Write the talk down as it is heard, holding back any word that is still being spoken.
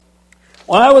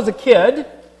When I was a kid,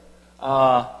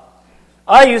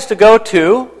 I used to go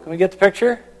to, can we get the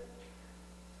picture?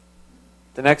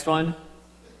 The next one.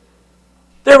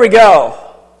 There we go.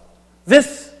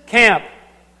 This camp,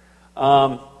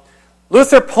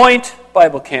 Luther Point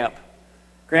Bible Camp,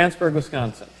 Grantsburg,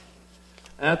 Wisconsin.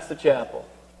 That's the chapel.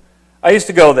 I used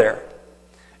to go there.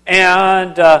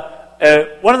 And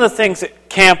one of the things at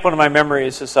camp, one of my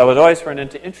memories, is I would always run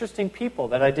into interesting people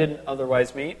that I didn't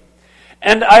otherwise meet.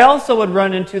 And I also would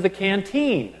run into the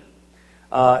canteen.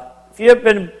 If you have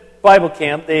been to Bible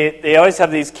camp, they always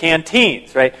have these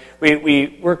canteens, right?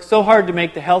 We work so hard to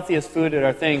make the healthiest food at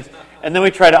our things, and then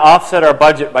we try to offset our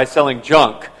budget by selling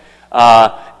junk.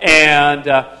 And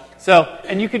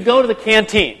you could go to the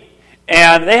canteen,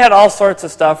 and they had all sorts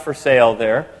of stuff for sale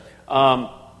there. And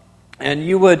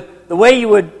the way you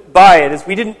would buy it is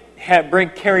we didn't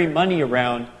carry money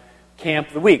around camp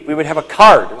of the week. We would have a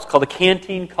card. It was called a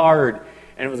canteen card.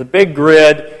 And it was a big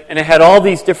grid, and it had all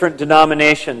these different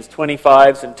denominations,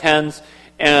 25s and 10s.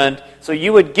 And so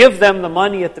you would give them the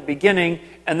money at the beginning,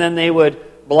 and then they would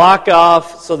block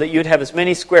off so that you'd have as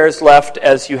many squares left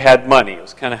as you had money. It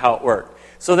was kind of how it worked.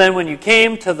 So then when you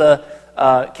came to the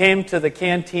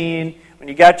canteen, when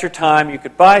you got your time, you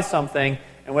could buy something,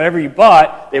 and whatever you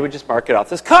bought, they would just mark it off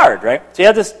this card, right? So you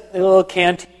had this little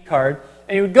canteen card,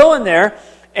 and you would go in there,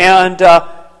 and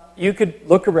you could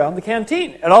look around the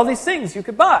canteen at all these things you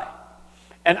could buy.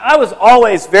 And I was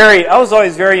always very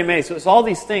amazed. It was all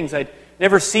these things I'd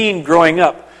never seen growing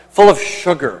up, full of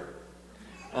sugar.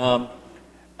 I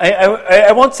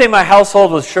won't say my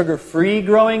household was sugar-free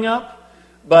growing up,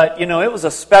 but, it was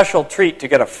a special treat to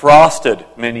get a frosted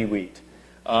mini wheat.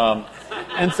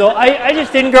 And so I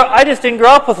just didn't grow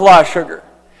up with a lot of sugar.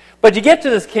 But you get to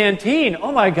this canteen,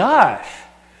 oh my gosh,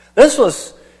 this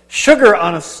was sugar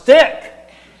on a stick.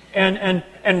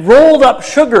 And rolled up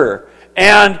sugar,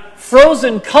 and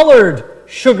frozen colored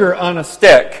sugar on a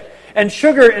stick, and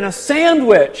sugar in a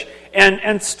sandwich,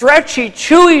 and stretchy,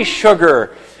 chewy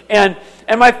sugar. And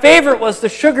my favorite was the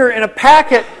sugar in a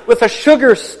packet with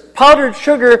powdered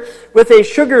sugar with a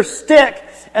sugar stick,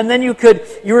 and then you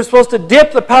were supposed to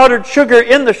dip the powdered sugar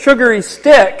in the sugary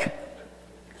stick.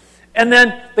 And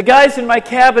then the guys in my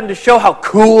cabin, to show how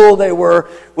cool they were,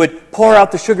 would pour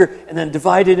out the sugar and then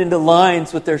divide it into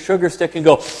lines with their sugar stick and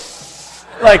go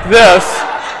like this.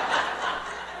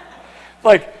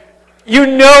 Like, you're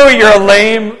a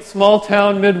lame,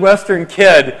 small-town Midwestern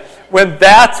kid when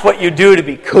that's what you do to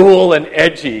be cool and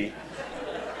edgy.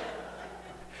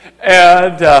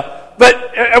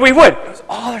 But we would. It was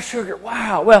all the sugar.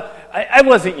 Wow. Well, I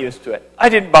wasn't used to it. I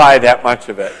didn't buy that much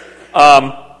of it.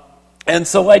 And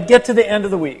so I'd get to the end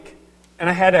of the week, and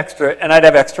I'd have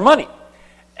extra money.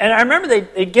 And I remember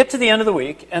they'd get to the end of the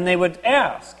week, and they would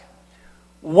ask,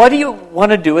 what do you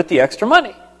want to do with the extra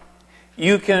money?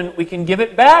 We can give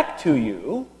it back to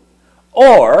you,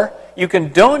 or you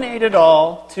can donate it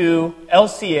all to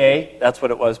LCA, that's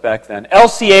what it was back then,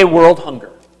 LCA World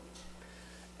Hunger.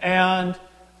 And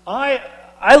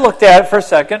I looked at it for a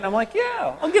second, and I'm like,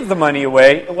 yeah, I'll give the money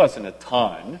away. It wasn't a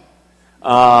ton.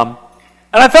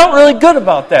 And I felt really good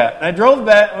about that. And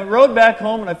I rode back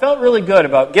home, and I felt really good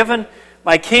about giving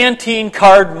my canteen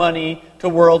card money to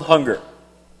World Hunger.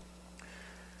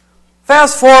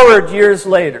 Fast forward years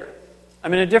later.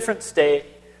 I'm in a different state.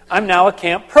 I'm now a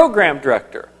camp program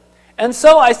director. And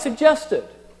so I suggested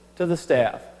to the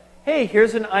staff, hey,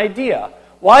 here's an idea.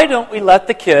 Why don't we let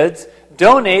the kids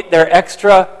donate their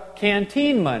extra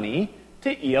canteen money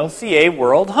to ELCA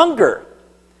World Hunger?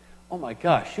 Oh my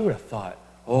gosh, you would have thought,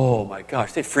 oh my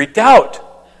gosh, they freaked out.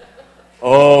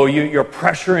 Oh, you're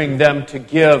pressuring them to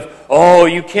give. Oh,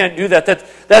 you can't do that.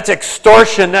 That's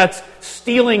extortion. That's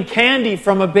stealing candy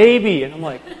from a baby. And I'm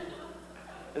like,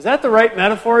 is that the right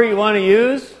metaphor you want to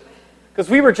use? Because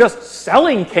we were just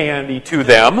selling candy to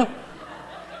them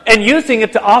and using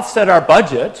it to offset our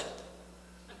budget.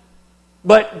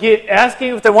 But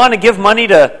asking if they want to give money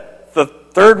to the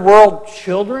third world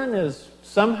children is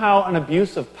somehow an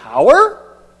abuse of power?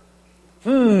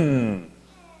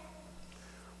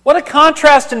 What a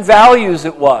contrast in values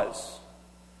it was.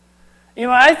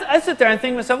 I sit there and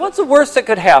think to myself, what's the worst that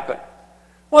could happen?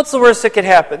 What's the worst that could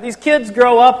happen? These kids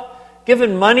grow up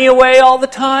giving money away all the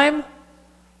time?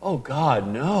 Oh, God,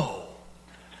 no.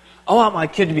 I want my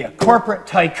kid to be a corporate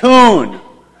tycoon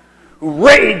who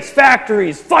raids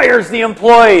factories, fires the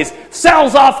employees,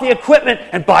 sells off the equipment,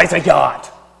 and buys a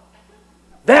yacht.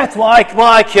 That's what I want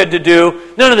my kid to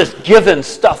do. None of this giving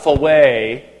stuff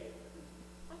away.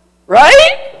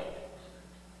 Right?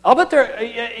 I'll bet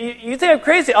you think I'm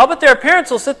crazy. I'll bet their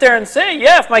parents will sit there and say,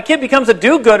 yeah, if my kid becomes a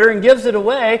do-gooder and gives it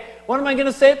away, what am I going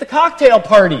to say at the cocktail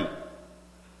party?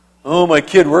 Oh, my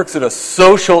kid works at a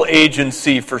social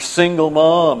agency for single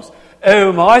moms.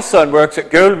 Oh, my son works at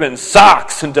Goldman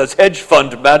Sachs and does hedge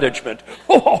fund management.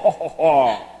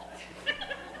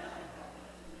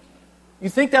 You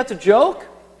think that's a joke?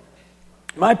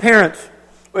 My parents,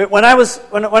 when I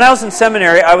was in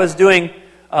seminary, I was doing,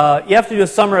 you have to do a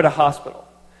summer at a hospital.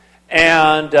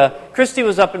 And Christy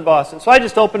was up in Boston, so I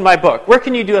just opened my book. Where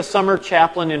can you do a summer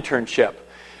chaplain internship?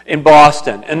 In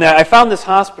Boston. And I found this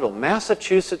hospital,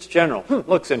 Massachusetts General.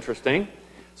 Looks interesting.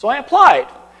 So I applied.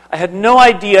 I had no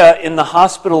idea in the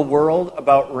hospital world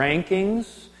about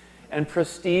rankings and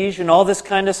prestige and all this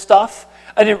kind of stuff.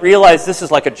 I didn't realize this is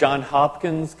like a Johns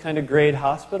Hopkins kind of grade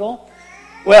hospital.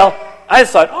 Well, I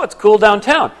just thought, oh, it's cool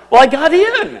downtown. Well, I got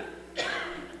in.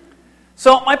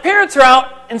 So my parents are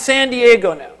out in San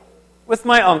Diego now with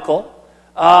my uncle,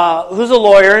 who's a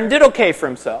lawyer and did okay for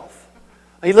himself.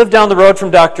 He lived down the road from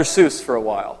Dr. Seuss for a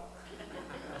while.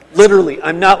 Literally,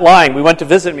 I'm not lying. We went to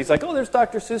visit him. He's like, oh, there's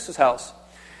Dr. Seuss's house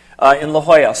in La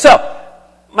Jolla. So,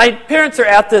 my parents are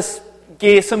at this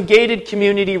some gated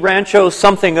community, Rancho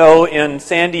Something-O in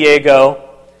San Diego,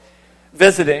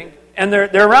 visiting. And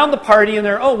they're around the party, and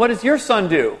they're, oh, what does your son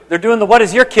do? They're doing the what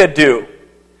does your kid do?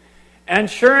 And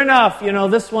sure enough,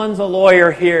 this one's a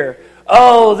lawyer here.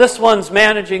 Oh, this one's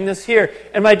managing this here.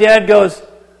 And my dad goes,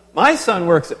 my son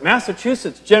works at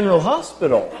Massachusetts General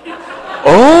Hospital.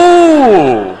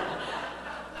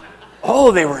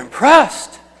 Oh, they were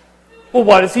impressed. Well,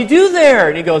 what does he do there?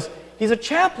 And he goes, he's a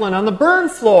chaplain on the burn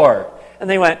floor. And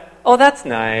they went, oh, that's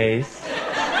nice.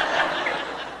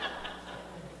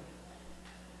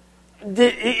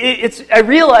 I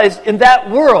realized in that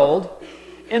world,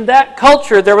 in that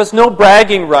culture, there was no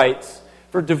bragging rights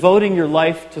for devoting your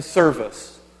life to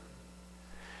service.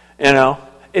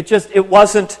 It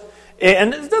wasn't,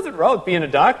 and there's nothing wrong with being a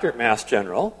doctor at Mass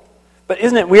General, but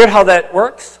isn't it weird how that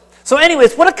works? So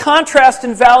anyways, what a contrast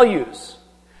in values.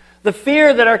 The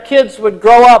fear that our kids would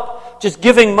grow up just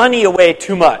giving money away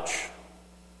too much.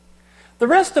 The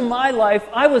rest of my life,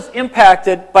 I was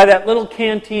impacted by that little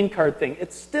canteen card thing.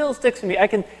 It still sticks to me. I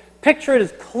can picture it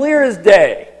as clear as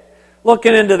day,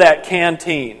 looking into that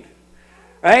canteen,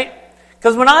 right?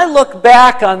 Because when I look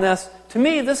back on this, to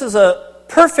me, this is a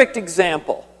perfect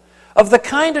example of the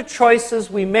kind of choices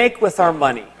we make with our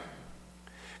money.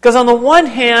 Because on the one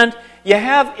hand, you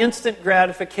have instant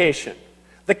gratification,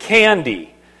 the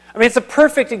candy. I mean, it's a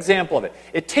perfect example of it.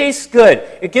 It tastes good.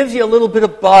 It gives you a little bit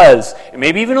of buzz, and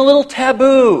maybe even a little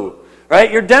taboo, right?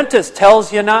 Your dentist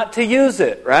tells you not to use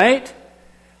it, right?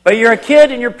 But you're a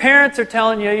kid and your parents are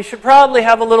telling you should probably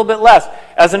have a little bit less.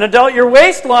 As an adult, your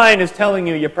waistline is telling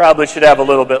you probably should have a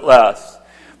little bit less.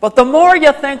 But the more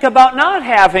you think about not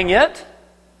having it,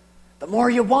 the more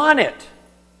you want it.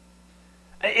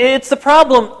 It's the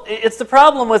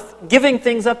problem with giving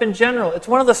things up in general. It's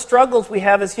one of the struggles we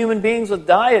have as human beings with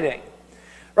dieting.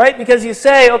 Right? Because you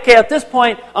say, okay, at this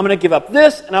point, I'm going to give up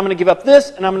this, and I'm going to give up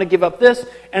this, and I'm going to give up this,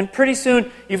 and pretty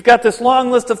soon you've got this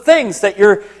long list of things that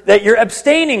you're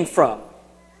abstaining from.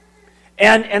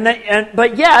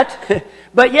 But yet,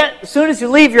 as soon as you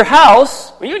leave your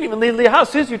house, well, you don't even leave your house.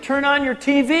 As soon as you turn on your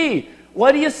TV,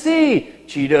 what do you see?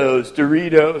 Cheetos,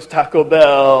 Doritos, Taco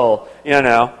Bell.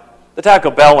 The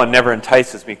Taco Bell one never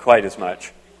entices me quite as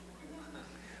much.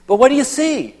 But what do you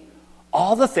see?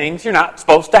 All the things you're not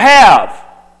supposed to have.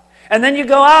 And then you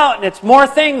go out and it's more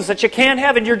things that you can't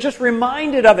have, and you're just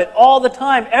reminded of it all the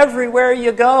time, everywhere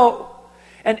you go.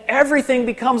 And everything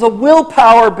becomes a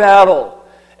willpower battle.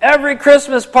 Every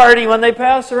Christmas party when they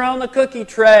pass around the cookie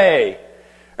tray.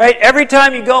 Right? Every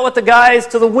time you go with the guys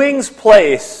to the wings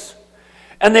place,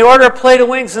 and they order a plate of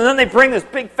wings, and then they bring this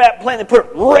big fat plate and they put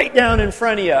it right down in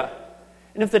front of you.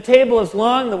 And if the table is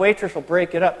long, the waitress will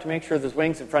break it up to make sure there's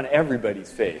wings in front of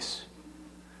everybody's face.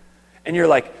 And you're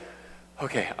like,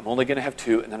 okay, I'm only going to have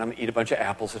 2, and then I'm going to eat a bunch of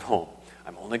apples at home.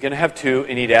 I'm only going to have 2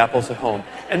 and eat apples at home.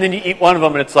 And then you eat one of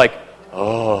them, and it's like,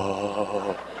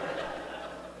 oh.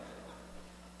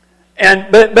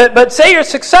 But say you're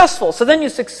successful, so then you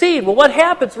succeed. Well, what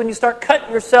happens when you start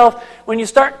cutting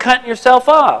yourself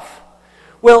off?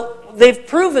 Well, they've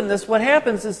proven this. What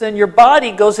happens is then your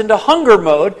body goes into hunger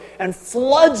mode and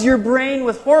floods your brain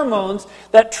with hormones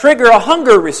that trigger a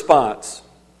hunger response.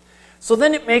 So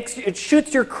then it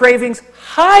shoots your cravings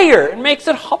higher and makes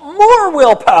it more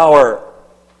willpower.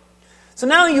 So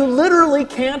now you literally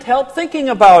can't help thinking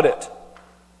about it.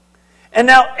 And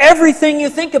now everything you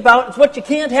think about is what you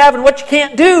can't have and what you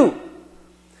can't do.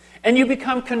 And you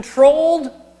become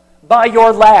controlled by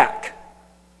your lack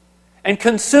and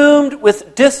consumed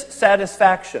with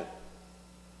dissatisfaction.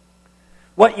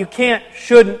 What you can't,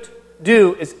 shouldn't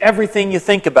do is everything you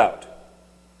think about.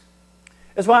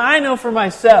 That's why I know for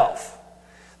myself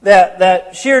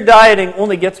that sheer dieting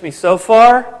only gets me so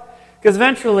far, because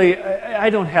eventually I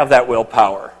don't have that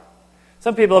willpower.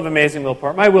 Some people have amazing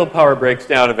willpower. My willpower breaks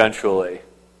down eventually.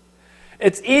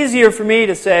 It's easier for me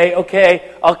to say,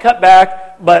 okay, I'll cut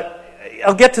back, but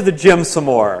I'll get to the gym some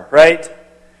more, right?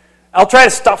 I'll try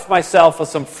to stuff myself with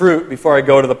some fruit before I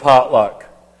go to the potluck.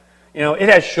 It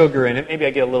has sugar in it. Maybe I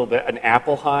get a little bit, an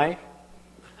apple high.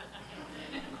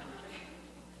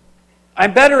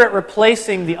 I'm better at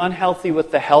replacing the unhealthy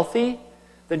with the healthy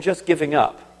than just giving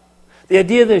up. The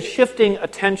idea that is shifting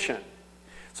attention.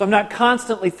 So I'm not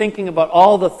constantly thinking about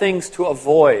all the things to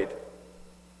avoid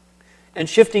and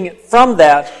shifting it from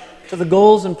that to the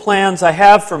goals and plans I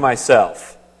have for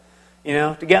myself.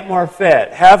 To get more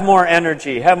fit, have more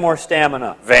energy, have more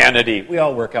stamina. Vanity. We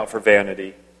all work out for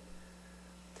vanity.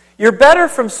 You're better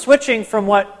from switching from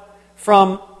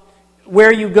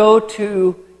where you go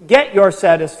to get your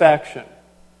satisfaction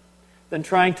than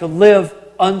trying to live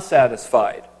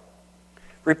unsatisfied.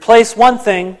 Replace one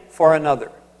thing for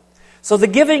another. So the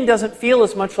giving doesn't feel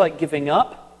as much like giving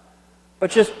up,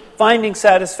 but just finding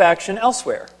satisfaction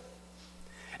elsewhere.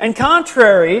 And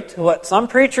contrary to what some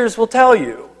preachers will tell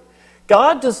you,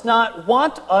 God does not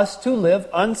want us to live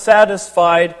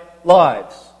unsatisfied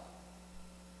lives.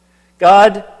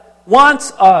 God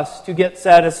wants us to get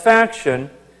satisfaction,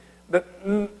 but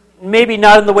maybe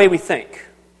not in the way we think.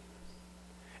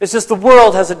 It's just the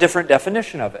world has a different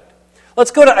definition of it.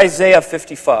 Let's go to Isaiah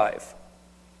 55.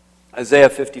 Isaiah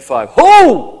 55.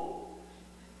 Ho!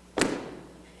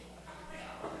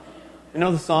 You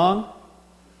know the song?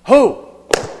 Ho!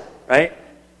 Right?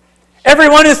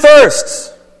 Everyone who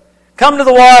thirsts, come to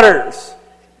the waters.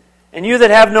 And you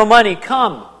that have no money,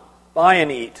 come, buy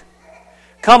and eat.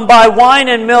 Come buy wine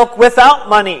and milk without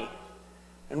money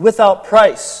and without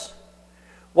price.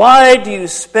 Why do you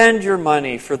spend your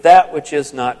money for that which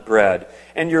is not bread,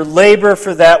 and your labor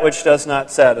for that which does not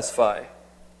satisfy?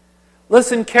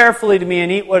 Listen carefully to me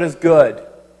and eat what is good,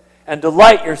 and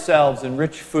delight yourselves in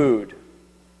rich food.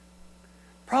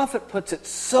 The prophet puts it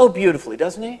so beautifully,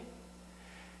 doesn't he?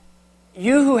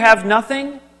 You who have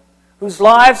nothing, whose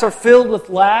lives are filled with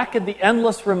lack and the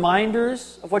endless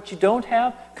reminders of what you don't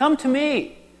have, come to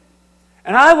me,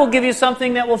 and I will give you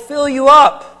something that will fill you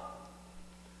up.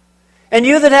 And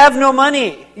you that have no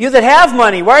money, you that have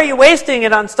money, why are you wasting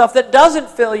it on stuff that doesn't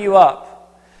fill you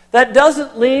up? That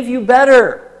doesn't leave you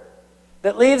better,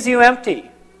 that leaves you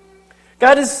empty.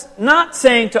 God is not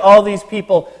saying to all these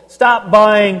people, stop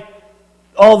buying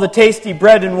all the tasty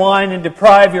bread and wine and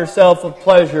deprive yourself of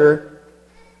pleasure.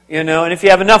 And if you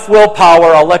have enough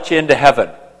willpower, I'll let you into heaven.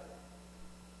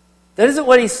 That isn't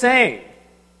what he's saying.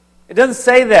 It doesn't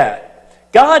say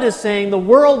that. God is saying the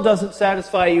world doesn't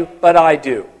satisfy you, but I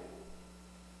do.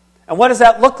 And what does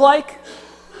that look like?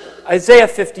 Isaiah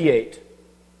 58.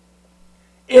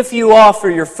 If you offer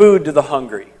your food to the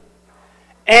hungry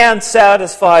and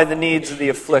satisfy the needs of the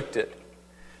afflicted,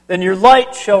 then your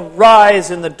light shall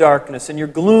rise in the darkness and your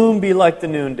gloom be like the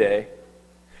noonday.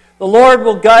 The Lord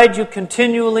will guide you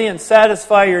continually and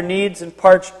satisfy your needs in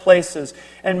parched places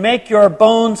and make your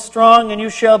bones strong, and you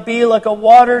shall be like a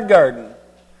watered garden,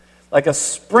 like a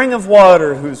spring of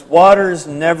water whose waters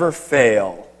never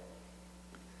fail.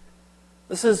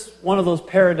 This is one of those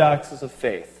paradoxes of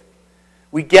faith.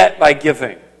 We get by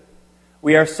giving.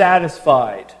 We are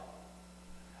satisfied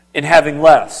in having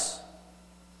less.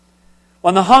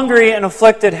 When the hungry and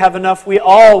afflicted have enough, we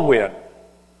all win.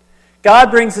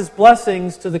 God brings His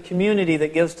blessings to the community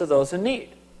that gives to those in need.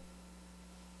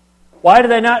 Why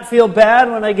did I not feel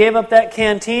bad when I gave up that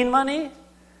canteen money?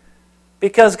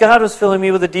 Because God was filling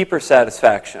me with a deeper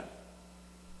satisfaction.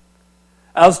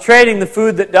 I was trading the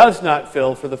food that does not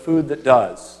fill for the food that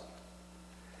does.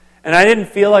 And I didn't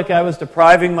feel like I was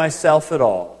depriving myself at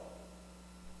all.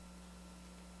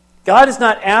 God is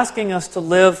not asking us to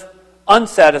live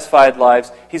unsatisfied lives.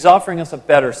 He's offering us a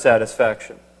better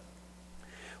satisfaction.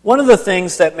 One of the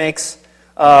things that makes,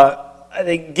 I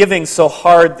think, giving so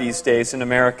hard these days in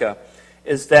America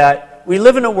is that we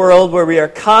live in a world where we are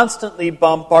constantly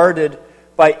bombarded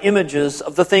by images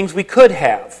of the things we could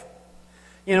have.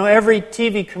 Every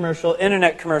TV commercial,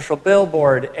 internet commercial,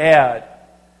 billboard, ad,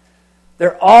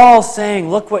 they're all saying,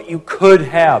 look what you could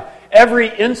have. Every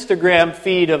Instagram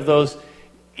feed of those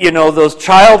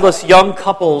childless young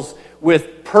couples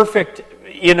with perfect,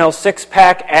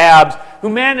 six-pack abs who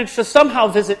manage to somehow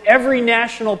visit every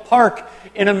national park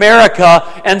in America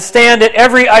and stand at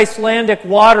every Icelandic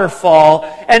waterfall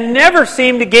and never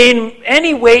seem to gain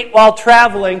any weight while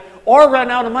traveling or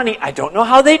run out of money. I don't know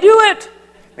how they do it.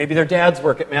 Maybe their dads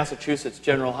work at Massachusetts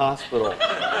General Hospital.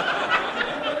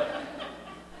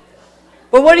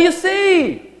 But what do you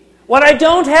see? What I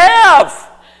don't have.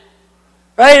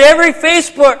 Right? Every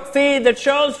Facebook feed that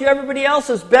shows you everybody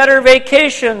else's better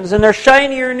vacations and their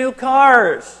shinier new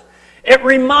cars. It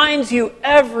reminds you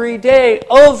every day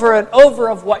over and over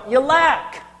of what you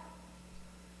lack.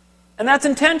 And that's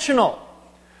intentional.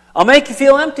 I'll make you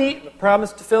feel empty, but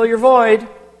promise to fill your void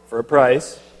for a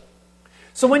price.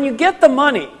 So when you get the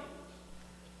money,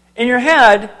 in your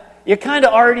head, you kind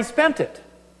of already spent it.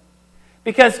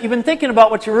 Because you've been thinking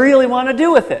about what you really want to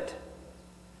do with it.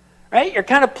 Right? You're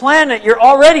kind of planning it. You're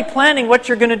already planning what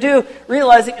you're going to do,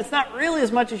 realizing it's not really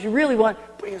as much as you really want,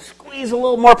 but you squeeze a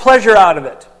little more pleasure out of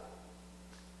it.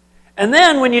 And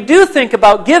then when you do think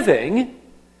about giving,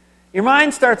 your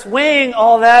mind starts weighing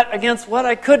all that against what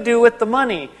I could do with the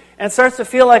money. And it starts to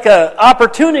feel like an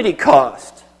opportunity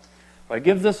cost. If I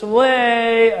give this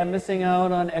away, I'm missing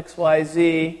out on X, Y,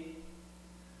 Z.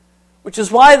 Which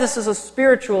is why this is a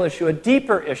spiritual issue, a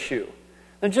deeper issue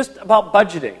than just about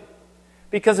budgeting.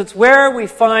 Because it's where we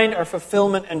find our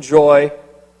fulfillment and joy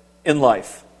in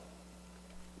life.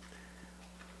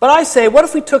 But I say, what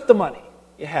if we took the money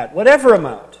you had, whatever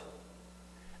amount,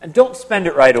 and don't spend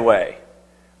it right away?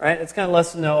 Right? It's kind of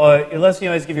lesson you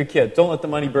always give your kids. Don't let the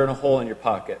money burn a hole in your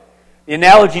pocket. The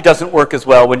analogy doesn't work as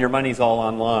well when your money's all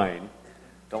online.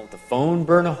 Don't let the phone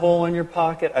burn a hole in your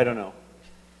pocket. I don't know.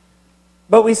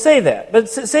 But we say that. But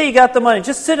say you got the money.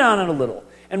 Just sit on it a little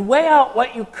and weigh out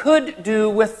what you could do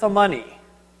with the money.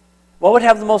 What would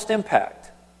have the most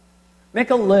impact?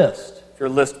 Make a list if you're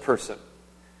a list person.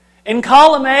 In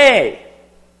column A,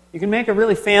 you can make a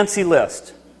really fancy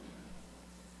list.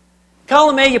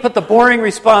 Column A, you put the boring,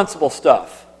 responsible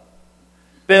stuff.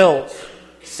 Bills,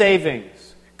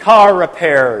 savings, car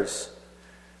repairs,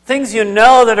 things you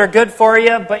know that are good for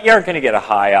you, but you aren't going to get a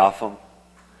high off them.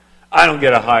 I don't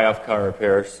get a high off car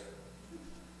repairs.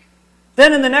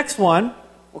 Then in the next one,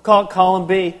 we'll call it column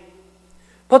B.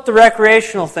 Put the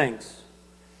recreational things,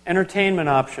 entertainment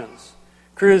options,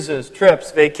 cruises,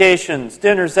 trips, vacations,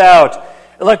 dinners out,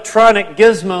 electronic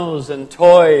gizmos and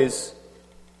toys.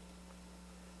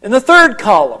 In the third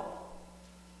column,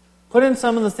 put in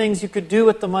some of the things you could do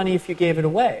with the money if you gave it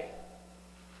away.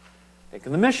 Think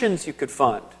of the missions you could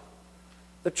fund,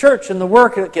 the church and the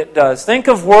work that it does. Think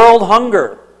of world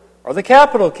hunger or the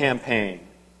capital campaign.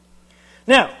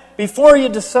 Now, before you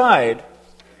decide,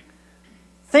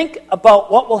 think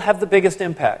about what will have the biggest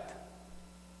impact.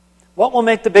 What will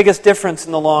make the biggest difference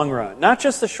in the long run, not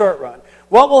just the short run.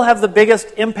 What will have the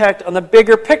biggest impact on the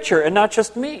bigger picture and not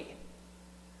just me?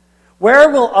 Where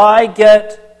will I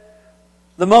get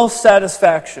the most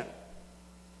satisfaction?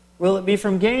 Will it be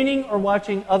from gaining or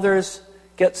watching others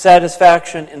get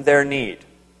satisfaction in their need?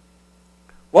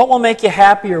 What will make you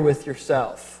happier with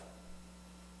yourself?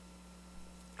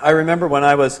 I remember when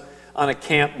I was on a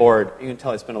camp board. You can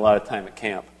tell I spent a lot of time at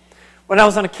camp. When I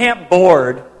was on a camp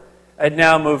board, I'd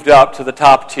now moved up to the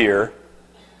top tier.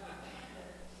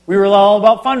 We were all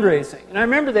about fundraising. And I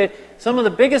remember that some of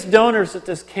the biggest donors at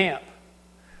this camp,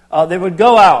 they would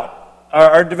go out.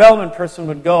 Our development person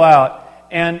would go out.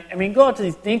 And, go out to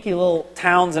these dinky little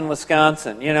towns in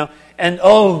Wisconsin, And,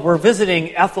 we're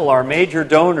visiting Ethel, our major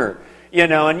donor.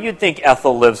 And you'd think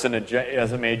Ethel lives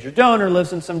as a major donor,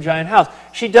 lives in some giant house.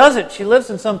 She doesn't. She lives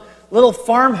in some little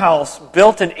farmhouse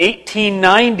built in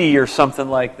 1890 or something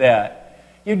like that.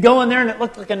 You'd go in there and it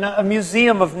looked like a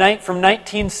museum from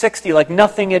 1960, like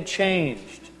nothing had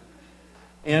changed.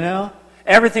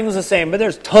 Everything was the same, but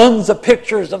there's tons of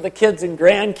pictures of the kids and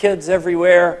grandkids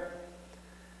everywhere.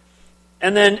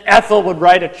 And then Ethel would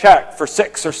write a check for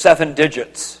 6 or 7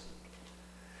 digits.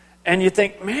 And you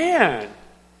think, man,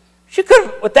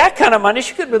 with that kind of money,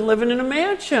 she could have been living in a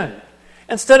mansion.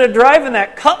 Instead of driving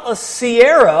that Cutlass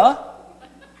Sierra,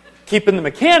 keeping the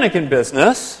mechanic in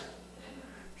business,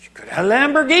 she could have had a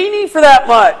Lamborghini for that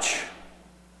much.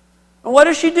 And what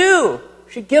does she do?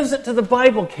 She gives it to the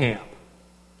Bible camp.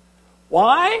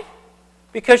 Why?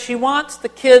 Because she wants the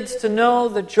kids to know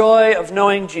the joy of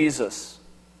knowing Jesus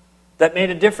that made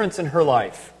a difference in her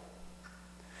life.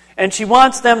 And she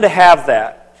wants them to have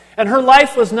that. And her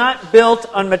life was not built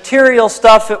on material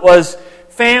stuff. It was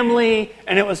family,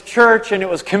 and it was church, and it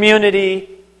was community.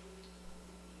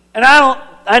 And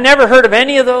I never heard of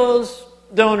any of those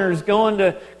donors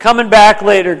coming back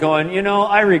later going,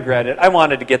 I regret it. I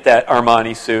wanted to get that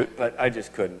Armani suit, but I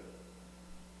just couldn't.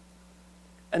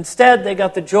 Instead, they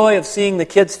got the joy of seeing the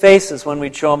kids' faces when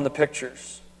we'd show them the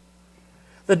pictures.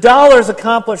 The dollars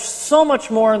accomplished so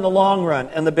much more in the long run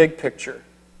and the big picture.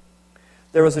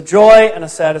 There was a joy and a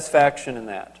satisfaction in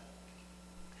that.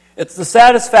 It's the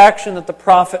satisfaction that the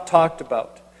prophet talked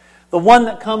about, the one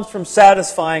that comes from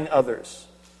satisfying others.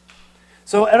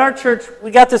 So at our church, we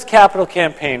got this capital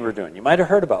campaign we're doing. You might have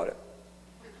heard about it.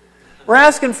 We're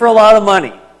asking for a lot of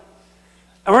money.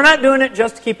 And we're not doing it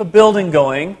just to keep a building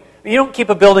going. You don't keep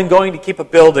a building going to keep a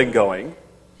building going.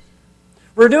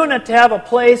 We're doing it to have a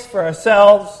place for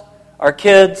ourselves, our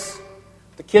kids,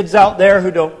 the kids out there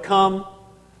who don't come,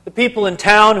 the people in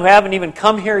town who haven't even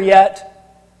come here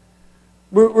yet.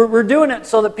 We're doing it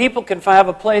so that people can have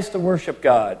a place to worship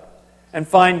God and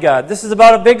find God. This is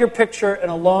about a bigger picture and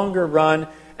a longer run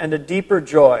and a deeper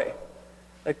joy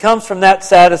that comes from that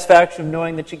satisfaction of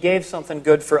knowing that you gave something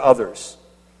good for others.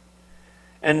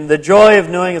 And the joy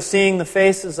of seeing the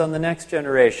faces on the next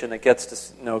generation that gets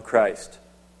to know Christ.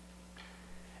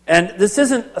 And this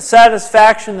isn't a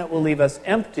satisfaction that will leave us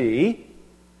empty,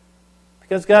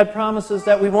 because God promises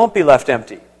that we won't be left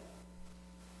empty.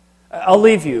 I'll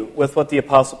leave you with what the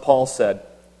Apostle Paul said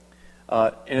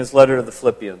in his letter to the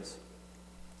Philippians.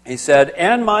 He said,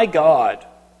 "And my God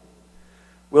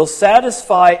will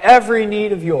satisfy every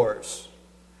need of yours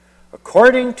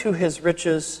according to His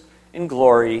riches in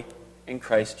glory in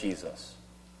Christ Jesus."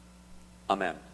 Amen.